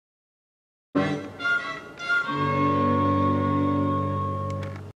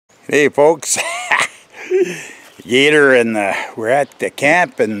Hey folks, Gator, and we're at the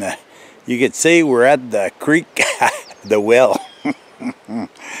camp, and you could say we're at the creek, the well.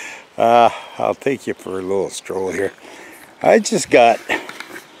 I'll take you for a little stroll here. I just got,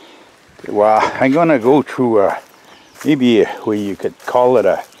 well, I'm gonna go through maybe what you could call it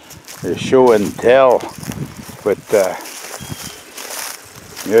a show and tell, but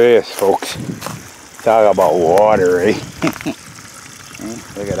yes folks, talk about water, eh?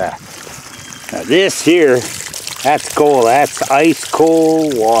 Look at that. Now this here, that's cold. That's ice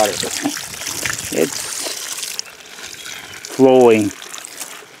cold water. It's flowing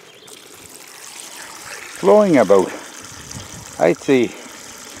about, I'd say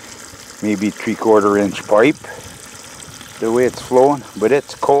maybe 3/4 inch pipe, the way it's flowing, but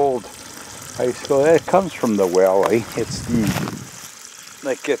it's cold. Ice cold. It comes from the well, eh? It's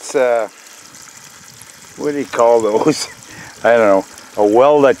like it's what do you call those? I don't know. A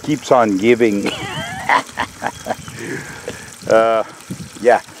well that keeps on giving.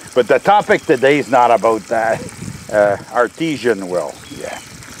 Yeah, but the topic today is not about that. Artesian well. Yeah,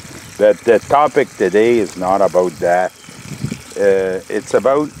 the topic today is not about that. It's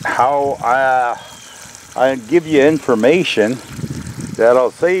about how I give you information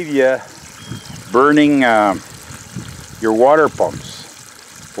that'll save you burning your water pumps.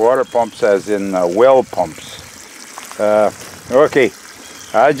 Water pumps as in well pumps. Okay.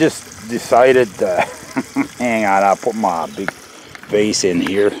 I just decided hang on, I'll put my big face in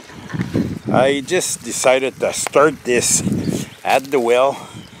here. I just decided to start this at the well,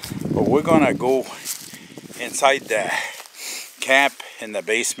 but we're gonna go inside the camp in the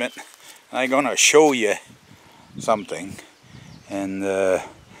basement. I'm gonna show you something, and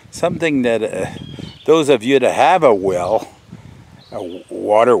something that those of you that have a well, a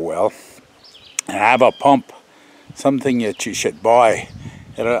water well, and have a pump, something that you should buy.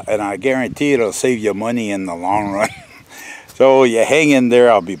 And I guarantee it'll save you money in the long run. So you hang in there,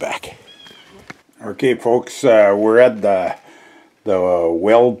 I'll be back. Okay folks, we're at the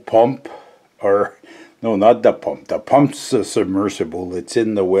well pump, or no, not the pump. The pump's a submersible, it's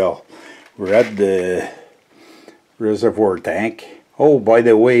in the well. We're at the reservoir tank. Oh, by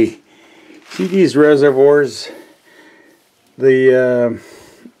the way, see these reservoirs? The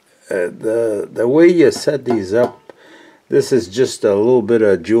way you set these up, this is just a little bit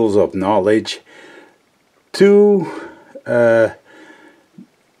of jewels of knowledge. 2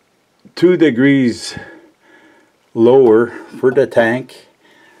 degrees lower for the tank.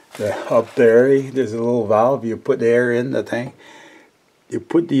 Up there, there's a little valve. You put the air in the tank. You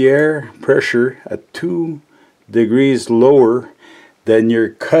put the air pressure at 2 degrees lower than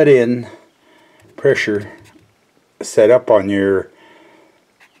your cut-in pressure set up on your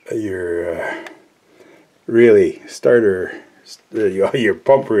really starter, your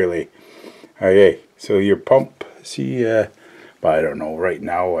pump really. Okay, so your pump, see, I don't know, right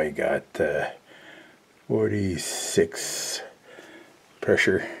now I got 46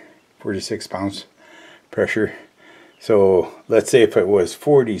 pressure, 46 pounds pressure. So let's say if it was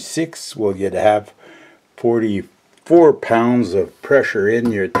 46, well, you'd have 44 pounds of pressure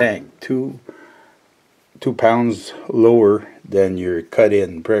in your tank, 2 pounds lower than your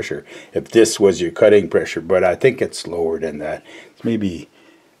cut-in pressure, if this was your cutting pressure, but I think it's lower than that. It's maybe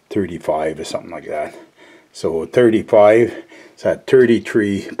 35 or something like that. So 35, it's at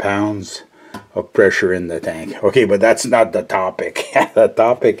 33 pounds of pressure in the tank. Okay, but that's not the topic. The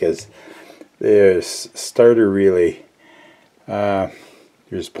topic is there's starter relay.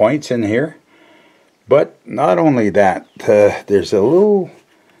 There's points in here, but not only that, there's a little,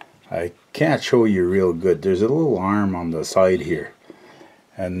 I can't show you real good. There's a little arm on the side here,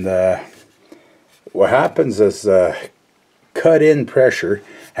 and what happens is cut-in pressure.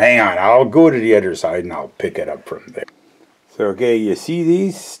 Hang on, I'll go to the other side and I'll pick it up from there. So okay, you see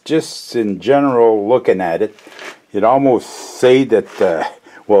these? Just in general, looking at it, you'd almost say that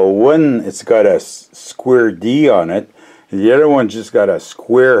well, one, it's got a square D on it, and the other one just got a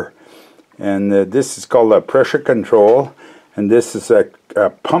square, and this is called a pressure control, and this is a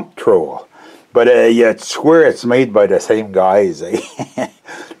pump troll. But yeah, it's square, it's made by the same guys, eh?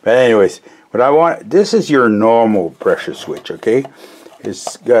 But anyways, what I want, this is your normal pressure switch, okay?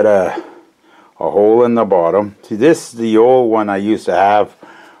 It's got a hole in the bottom. See, this is the old one I used to have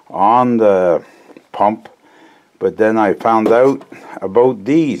on the pump, but then I found out about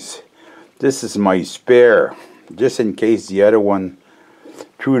these. This is my spare, just in case the other one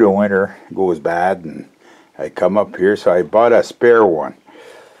through the winter goes bad and I come up here, so I bought a spare one.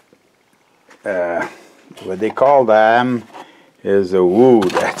 What they call them is a woo,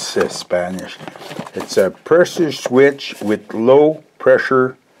 that's Spanish. It's a pressure switch with low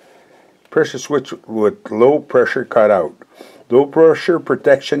pressure Pressure switch with low pressure cutout. Low pressure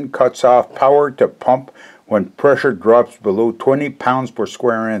protection cuts off power to pump when pressure drops below 20 pounds per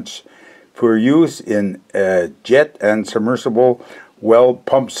square inch for use in a jet and submersible well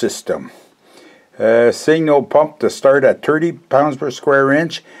pump system. Signal pump to start at 30 pounds per square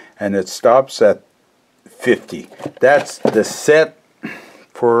inch and it stops at 50. That's the set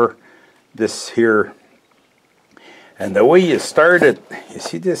for this here. And the way you start it, you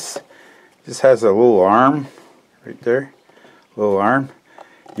see this has a little arm right there, little arm.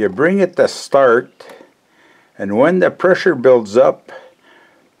 You bring it to start, and when the pressure builds up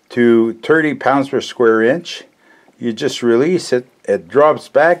to 30 pounds per square inch, you just release it. It drops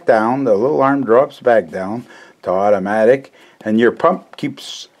back down, the little arm drops back down to automatic, and your pump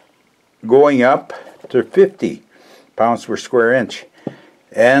keeps going up to 50 pounds per square inch.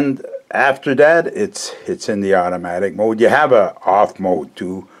 And after that, it's in the automatic mode. You have a off mode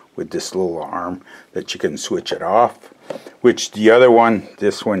too with this little arm that you can switch it off, which the other one,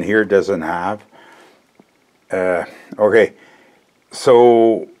 this one here, doesn't have. Okay,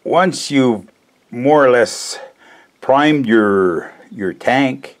 so once you've more or less primed your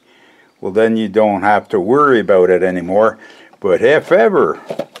tank, well, then you don't have to worry about it anymore. But if ever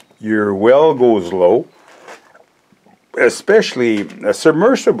your well goes low, especially a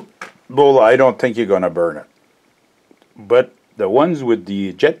submersible, I don't think you're going to burn it. But the ones with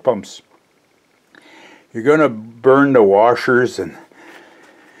the jet pumps, you're going to burn the washers and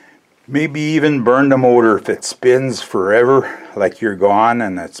maybe even burn the motor if it spins forever, like you're gone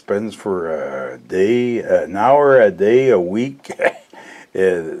and it spins for a day, an hour, a day, a week.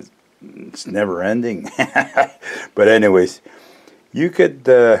 It's never ending. But anyways, you could,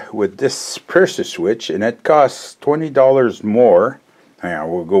 with this pressure switch, and it costs $20 more. Hang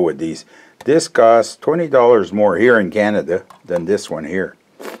on, we'll go with these. This costs $20 more here in Canada than this one here.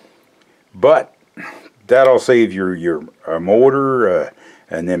 But that'll save your motor,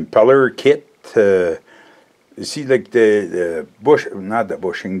 an impeller kit. You see, like the bush, not the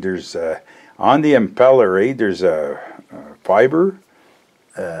bushing. There's on the impeller, there's a fiber,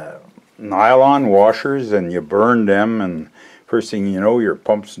 nylon washers, and you burn them, and first thing you know, your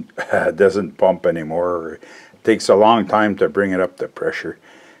pump doesn't pump anymore. It takes a long time to bring it up to pressure.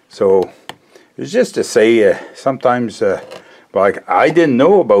 So it's just to say, sometimes, like I didn't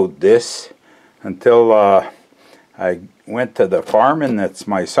know about this until I went to the farm, and it's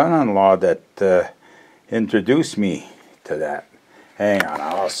my son-in-law that introduced me to that. Hang on,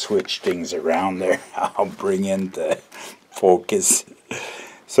 I'll switch things around there. I'll bring into focus.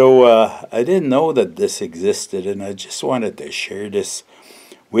 So I didn't know that this existed, and I just wanted to share this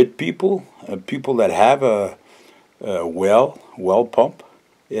with people, people that have a well pump.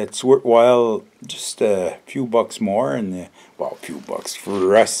 It's worthwhile, just a few bucks more, and well, a few bucks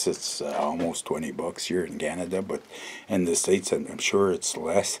for us. It's almost $20 here in Canada, but in the States, I'm sure it's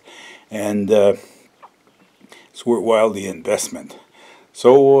less, and it's worthwhile the investment.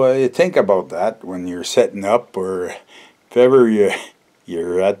 So you think about that when you're setting up, or if ever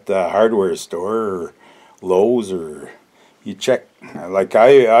you're at the hardware store or Lowe's, or you check, like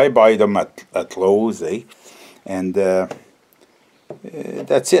I buy them at Lowe's, and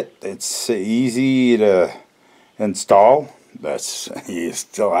that's it. It's easy to install. You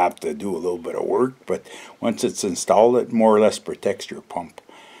still have to do a little bit of work, but once it's installed, it more or less protects your pump.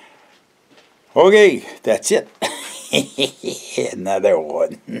 Okay, that's it. Another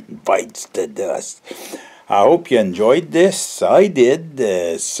one bites the dust. I hope you enjoyed this. I did.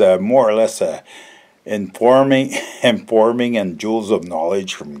 It's more or less a informing and jewels of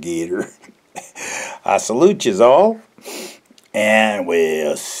knowledge from Gator. I salute you all, and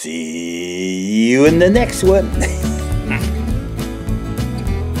we'll see you in the next one.